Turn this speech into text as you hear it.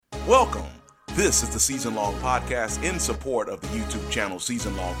Welcome. This is the Season Long Podcast in support of the YouTube channel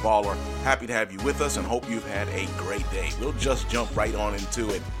SeasonLongBaller. Happy to have you with us and hope you've had a great day. We'll just jump right on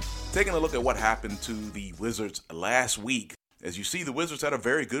into it. Taking a look at what happened to the Wizards last week. As you see, the Wizards had a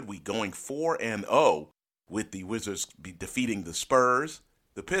very good week, going 4-0, with the Wizards defeating the Spurs,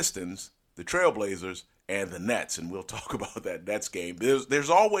 the Pistons, the Trailblazers, and the Nets. And we'll talk about that Nets game. There's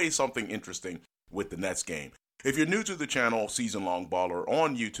always something interesting with the Nets game. If you're new to the channel, SeasonLongBaller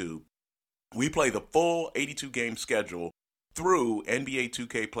on YouTube, we play the full 82-game schedule through NBA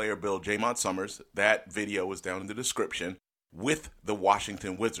 2K player build Jaymont Summerz. That video is down in the description, with the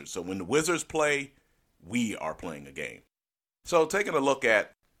Washington Wizards. So when the Wizards play, we are playing a game. So taking a look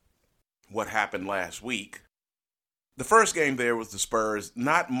at what happened last week, the first game there was the Spurs.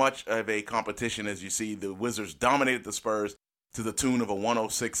 Not much of a competition, as you see. The Wizards dominated the Spurs to the tune of a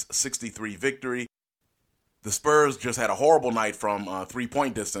 106-63 victory. The Spurs just had a horrible night from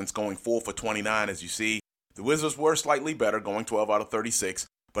three-point distance, going 4 for 29, as you see. The Wizards were slightly better, going 12 out of 36,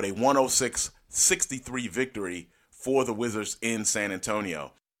 but a 106-63 victory for the Wizards in San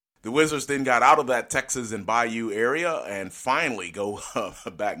Antonio. The Wizards then got out of that Texas and Bayou area and finally go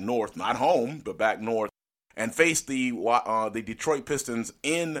back north, not home, but back north, and face the Detroit Pistons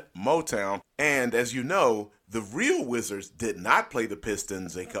in Motown. And as you know, the real Wizards did not play the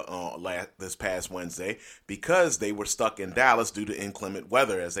Pistons this past Wednesday because they were stuck in Dallas due to inclement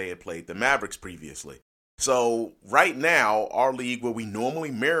weather, as they had played the Mavericks previously. So right now, our league, where we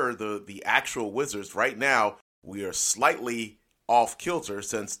normally mirror the actual Wizards, right now we are slightly off kilter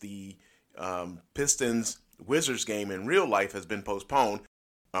since the Pistons-Wizards game in real life has been postponed.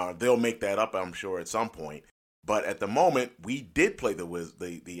 They'll make that up, I'm sure, at some point. But at the moment, we did play the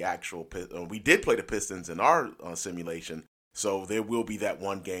Pistons in our simulation, so there will be that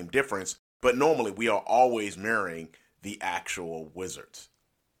one game difference. But normally, we are always mirroring the actual Wizards.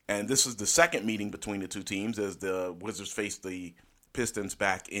 And this is the second meeting between the two teams, as the Wizards faced the Pistons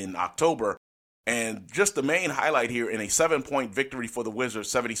back in October. And just the main highlight here, in a 7-point victory for the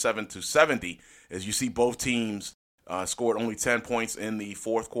Wizards, 77-70, as you see both teams scored only 10 points in the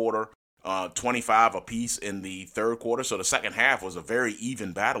fourth quarter, 25 apiece in the third quarter. So the second half was a very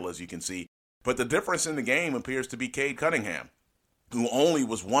even battle, as you can see. But the difference in the game appears to be Cade Cunningham, who only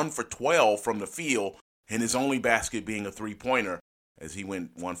was 1 for 12 from the field, and his only basket being a three-pointer, as he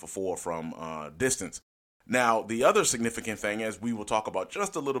went 1 for 4 from distance. Now, the other significant thing, as we will talk about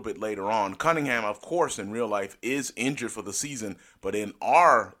just a little bit later on, Cunningham, of course, in real life is injured for the season, but in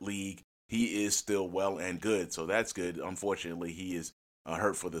our league, he is still well and good, so that's good. Unfortunately, he is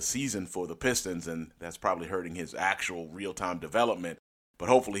hurt for the season for the Pistons, and that's probably hurting his actual real-time development, but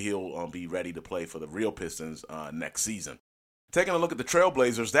hopefully he'll be ready to play for the real Pistons next season. Taking a look at the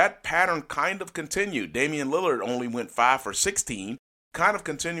Trailblazers, that pattern kind of continued. Damian Lillard only went 5 for 16, kind of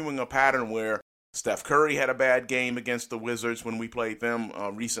continuing a pattern where Steph Curry had a bad game against the Wizards when we played them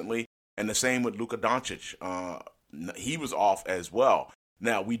recently, and the same with Luka Doncic. He was off as well.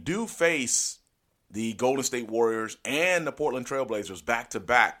 Now, we do face the Golden State Warriors and the Portland Trailblazers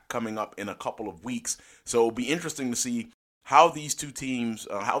back-to-back coming up in a couple of weeks, so it'll be interesting to see how these two teams,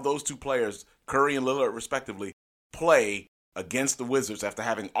 how those two players, Curry and Lillard respectively, play against the Wizards after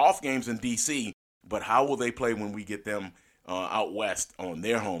having off games in D.C., but how will they play when we get them out west on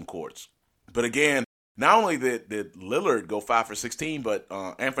their home courts? But again, not only did Lillard go 5 for 16, but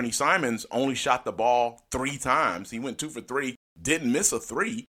Anthony Simons only shot the ball 3 times. He went 2 for 3, didn't miss a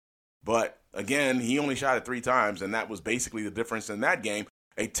 3, but again, he only shot it 3 times, and that was basically the difference in that game.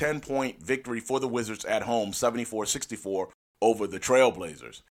 A 10-point victory for the Wizards at home, 74-64 over the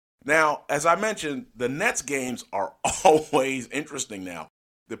Trailblazers. Now, as I mentioned, the Nets games are always interesting now.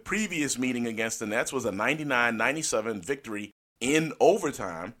 The previous meeting against the Nets was a 99-97 victory in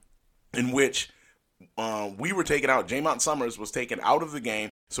overtime, in which we were taken out. Jaymont Summerz was taken out of the game,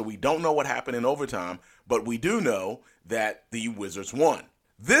 so we don't know what happened in overtime, but we do know that the Wizards won.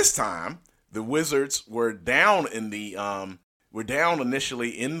 This time, the Wizards were down initially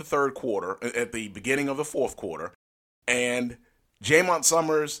in the third quarter, at the beginning of the fourth quarter, and Jaymont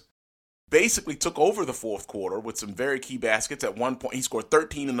Summerz basically took over the fourth quarter with some very key baskets. At one point, he scored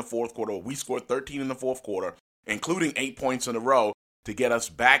 13 in the fourth quarter. We scored 13 in the fourth quarter, including 8 points in a row to get us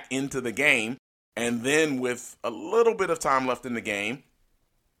back into the game. And then with a little bit of time left in the game,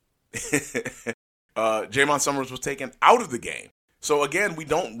 Jaymont Summerz was taken out of the game. So again, we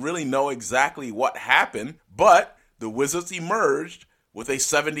don't really know exactly what happened, but the Wizards emerged with a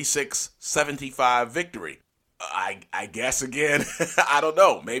 76-75 victory. I guess again, I don't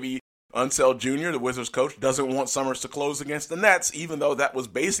know. Maybe Unseld Jr., the Wizards coach, doesn't want Summerz to close against the Nets, even though that was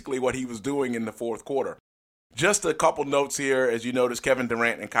basically what he was doing in the fourth quarter. Just a couple notes here. As you notice, Kevin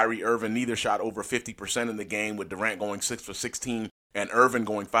Durant and Kyrie Irving neither shot over 50% in the game, with Durant going 6 for 16 and Irving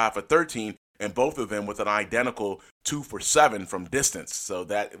going 5 for 13, and both of them with an identical 2 for 7 from distance. So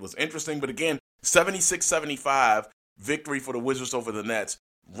that was interesting. But again, 76-75 victory for the Wizards over the Nets.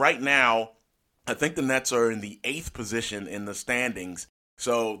 Right now, I think the Nets are in the 8th position in the standings.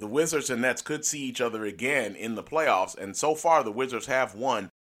 So the Wizards and Nets could see each other again in the playoffs. And so far, the Wizards have won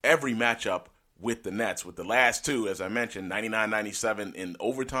every matchup with the Nets, with the last two, as I mentioned, 99-97 in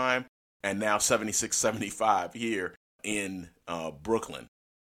overtime, and now 76-75 here in Brooklyn.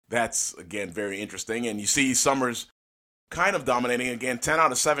 That's, again, very interesting. And you see Summerz kind of dominating again, 10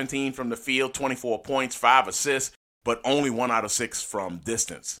 out of 17 from the field, 24 points, 5 assists, but only 1 out of 6 from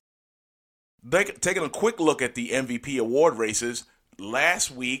distance. Taking a quick look at the MVP award races,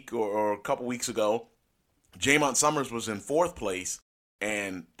 last week or a couple weeks ago, Jaymont Summerz was in 4th place,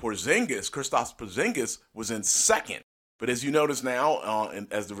 and Kristaps Porzingis was in 2nd. But as you notice now,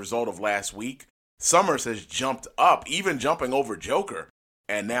 as the result of last week, Summerz has jumped up, even jumping over Joker.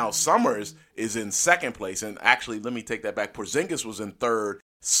 And now Summerz is in 2nd place. And actually, let me take that back. Porzingis was in 3rd,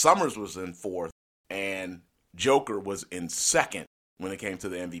 Summerz was in 4th, and Joker was in 2nd when it came to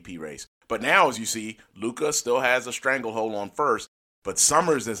the MVP race. But now, as you see, Luka still has a stranglehold on 1st, but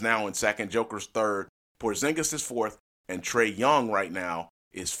Summerz is now in 2nd, Joker's 3rd, Porzingis is 4th, and Trae Young right now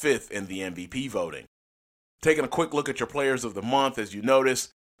is 5th in the MVP voting. Taking a quick look at your players of the month, as you notice,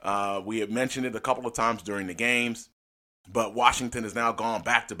 we have mentioned it a couple of times during the games, but Washington has now gone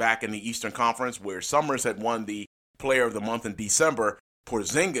back-to-back in the Eastern Conference, where Summerz had won the Player of the Month in December.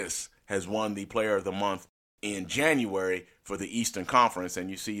 Porzingis has won the Player of the Month in January for the Eastern Conference, and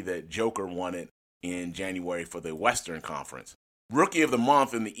you see that Joker won it in January for the Western Conference. Rookie of the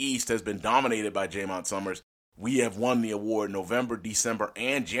Month in the East has been dominated by Jaymont Summerz. We have won the award November, December,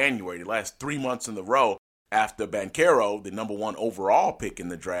 and January, the last 3 months in a row, after Banchero, the number 1 overall pick in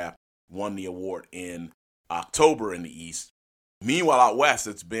the draft, won the award in October in the East. Meanwhile, out West,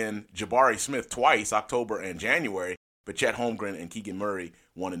 it's been Jabari Smith twice, October and January, but Chet Holmgren and Keegan Murray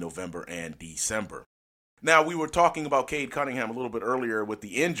won in November and December. Now, we were talking about Cade Cunningham a little bit earlier with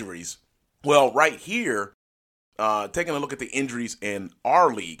the injuries. Well, right here, taking a look at the injuries in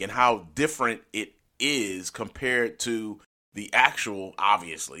our league and how different it is compared to the actual,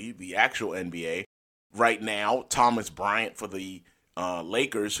 obviously, the actual NBA. Right now, Thomas Bryant for the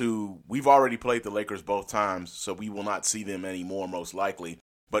Lakers, who we've already played the Lakers both times, so we will not see them anymore most likely.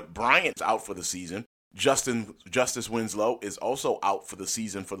 But Bryant's out for the season. Justice Winslow is also out for the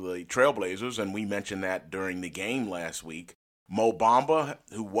season for the Trailblazers, and we mentioned that during the game last week. Mo Bamba,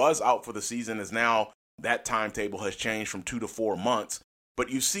 who was out for the season, is now, that timetable has changed from 2 to 4 months. But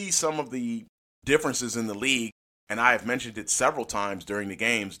you see some of the differences in the league, and I have mentioned it several times during the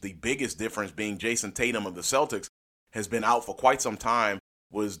games. The biggest difference being Jason Tatum of the Celtics has been out for quite some time,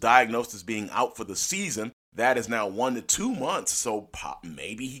 was diagnosed as being out for the season. That is now 1 to 2 months, so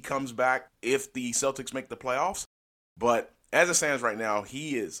maybe he comes back if the Celtics make the playoffs. But as it stands right now,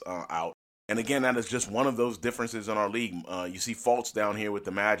 he is out. And again, that is just one of those differences in our league. You see Fultz down here with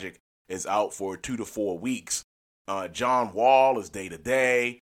the Magic is out for 2 to 4 weeks. John Wall is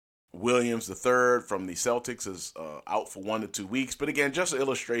day-to-day. Williams III from the Celtics is out for 1 to 2 weeks. But again, just an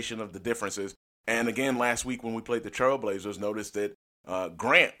illustration of the differences. And again, last week when we played the Trailblazers, noticed that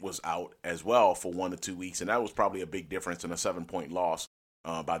Grant was out as well for 1 to 2 weeks. And that was probably a big difference in a 7-point loss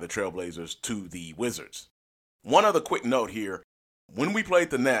by the Trailblazers to the Wizards. One other quick note here. When we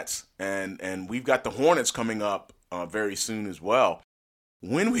played the Nets, and we've got the Hornets coming up very soon as well.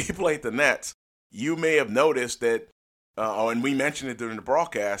 When we played the Nets, you may have noticed that, and we mentioned it during the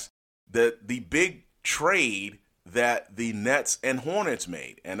broadcast, that the big trade that the Nets and Hornets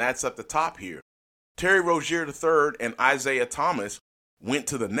made, and that's at the top here. Terry Rozier III and Isaiah Thomas went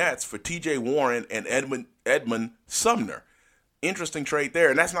to the Nets for T.J. Warren and Edmund Sumner. Interesting trade there,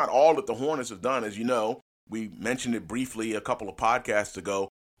 and that's not all that the Hornets have done. As you know, we mentioned it briefly a couple of podcasts ago,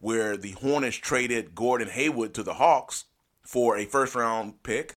 where the Hornets traded Gordon Hayward to the Hawks for a first-round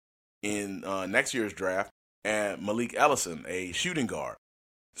pick in next year's draft, and Malik Ellison, a shooting guard.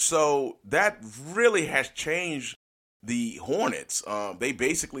 So that really has changed the Hornets. They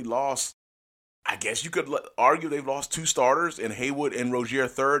basically lost, I guess you could argue they've lost 2 starters in Hayward and Rozier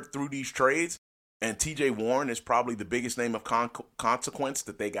III through these trades, and T.J. Warren is probably the biggest name of consequence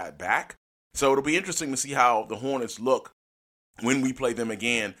that they got back. So it'll be interesting to see how the Hornets look when we play them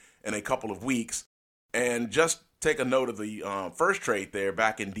again in a couple of weeks. And just take a note of the first trade there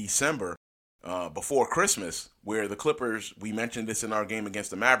back in December before Christmas, where the Clippers, we mentioned this in our game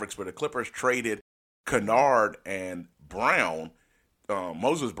against the Mavericks, where the Clippers traded Kennard and Brown,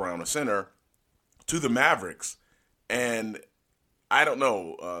 Moses Brown, a center, to the Mavericks. And I don't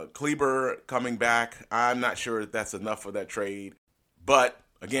know, Kleber coming back, I'm not sure if that's enough for that trade. But,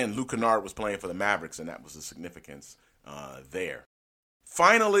 again, Luke Kennard was playing for the Mavericks, and that was the significance there.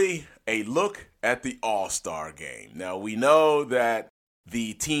 Finally, a look at the All-Star game. Now, we know that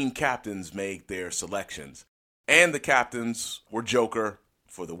the team captains make their selections, and the captains were Joker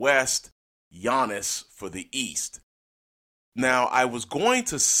for the West, Giannis for the East. Now, I was going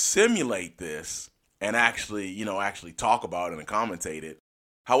to simulate this and actually talk about it and commentate it.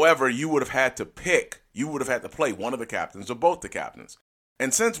 However, you would have had to play one of the captains or both the captains.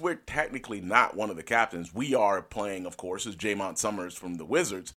 And since we're technically not one of the captains, we are playing, of course, as Jaymont Summerz from the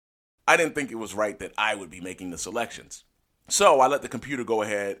Wizards. I didn't think it was right that I would be making the selections. So I let the computer go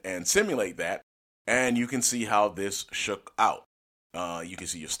ahead and simulate that, and you can see how this shook out. You can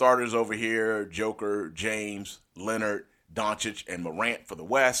see your starters over here: Joker, James, Leonard, Doncic, and Morant for the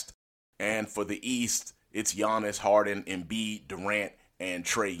West. And for the East, it's Giannis, Harden, Embiid, Durant, and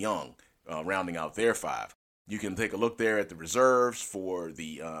Trae Young, rounding out their five. You can take a look there at the reserves for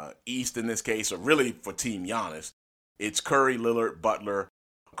the East in this case, or really for Team Giannis. It's Curry, Lillard, Butler,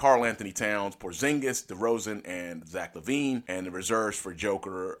 Karl-Anthony Towns, Porzingis, DeRozan, and Zach LaVine. And the reserves for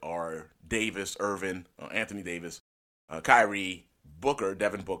Joker are Davis, Irvin, Anthony Davis, Kyrie, Booker,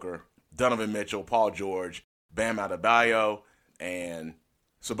 Devin Booker, Donovan Mitchell, Paul George, Bam Adebayo, and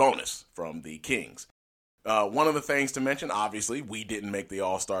Sabonis from the Kings. One of the things to mention, obviously, we didn't make the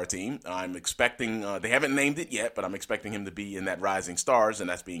All-Star team. I'm expecting, they haven't named it yet, but I'm expecting him to be in that Rising Stars, and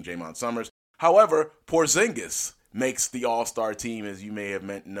that's being Jaymont Summerz. However, Porzingis makes the All-Star team, as you may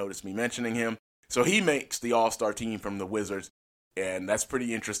have noticed me mentioning him. So he makes the All-Star team from the Wizards, and that's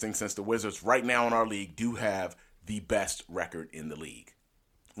pretty interesting since the Wizards right now in our league do have the best record in the league.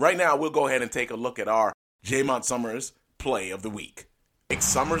 Right now, we'll go ahead and take a look at our Jaymont Summerz play of the week.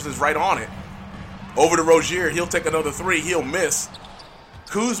 Summerz is right on it. Over to Rozier. He'll take another three. He'll miss.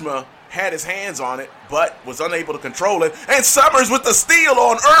 Kuzma had his hands on it, but was unable to control it. And Summerz with the steal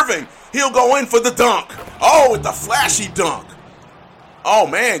on Irving. He'll go in for the dunk. Oh, with the flashy dunk. Oh,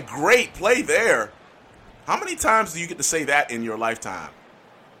 man, great play there. How many times do you get to say that in your lifetime?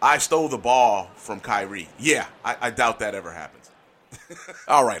 I stole the ball from Kyrie. Yeah, I doubt that ever happens.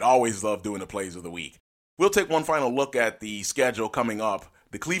 All right, always love doing the plays of the week. We'll take one final look at the schedule coming up.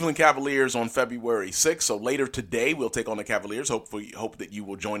 The Cleveland Cavaliers on February 6th, so later today we'll take on the Cavaliers. Hope that you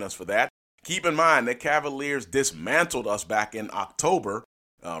will join us for that. Keep in mind that Cavaliers dismantled us back in October,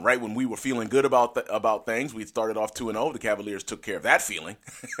 right when we were feeling good about things. We started off 2-0. The Cavaliers took care of that feeling,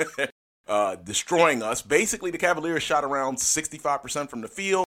 destroying us. Basically, the Cavaliers shot around 65% from the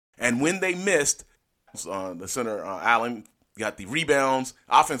field, and when they missed, the center, Allen, got the rebounds,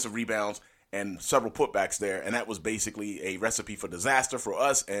 offensive rebounds, and several putbacks there, and that was basically a recipe for disaster for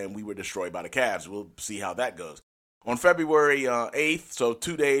us, and we were destroyed by the Cavs. We'll see how that goes. On February 8th, so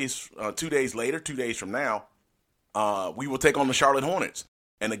 2 days later, 2 days from now, we will take on the Charlotte Hornets.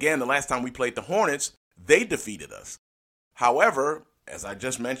 And again, the last time we played the Hornets, they defeated us. However, as I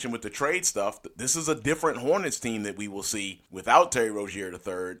just mentioned with the trade stuff, this is a different Hornets team that we will see without Terry Rozier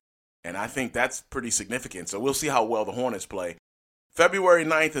III, and I think that's pretty significant. So we'll see how well the Hornets play. February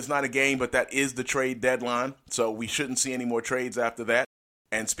 9th is not a game, but that is the trade deadline, so we shouldn't see any more trades after that.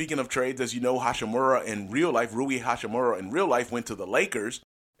 And speaking of trades, as you know, Rui Hachimura in real life went to the Lakers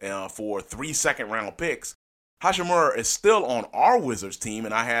for 3 second-round picks. Hachimura is still on our Wizards team,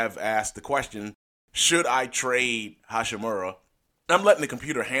 and I have asked the question, should I trade Hachimura? I'm letting the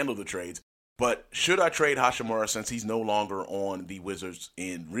computer handle the trades, but should I trade Hachimura since he's no longer on the Wizards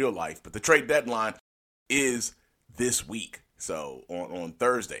in real life? But the trade deadline is this week. So on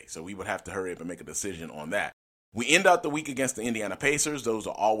Thursday. So we would have to hurry up and make a decision on that. We end out the week against the Indiana Pacers. Those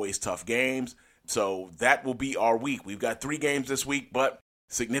are always tough games. So that will be our week. We've got 3 games this week, but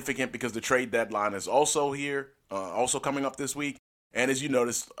significant because the trade deadline is also here, also coming up this week. And as you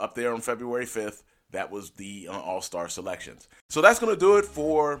noticed up there on February 5th, that was the All-Star selections. So that's going to do it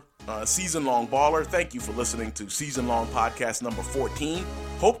for Season Long Baller. Thank you for listening to Season Long Podcast number 14.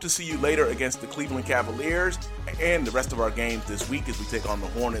 Hope to see you later against the Cleveland Cavaliers and the rest of our games this week as we take on the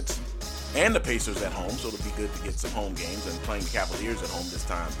Hornets and the Pacers at home. So it'll be good to get some home games and playing the Cavaliers at home this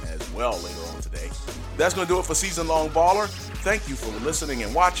time as well later on today. That's going to do it for Season Long Baller. Thank you for listening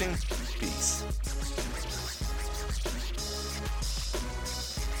and watching. Peace.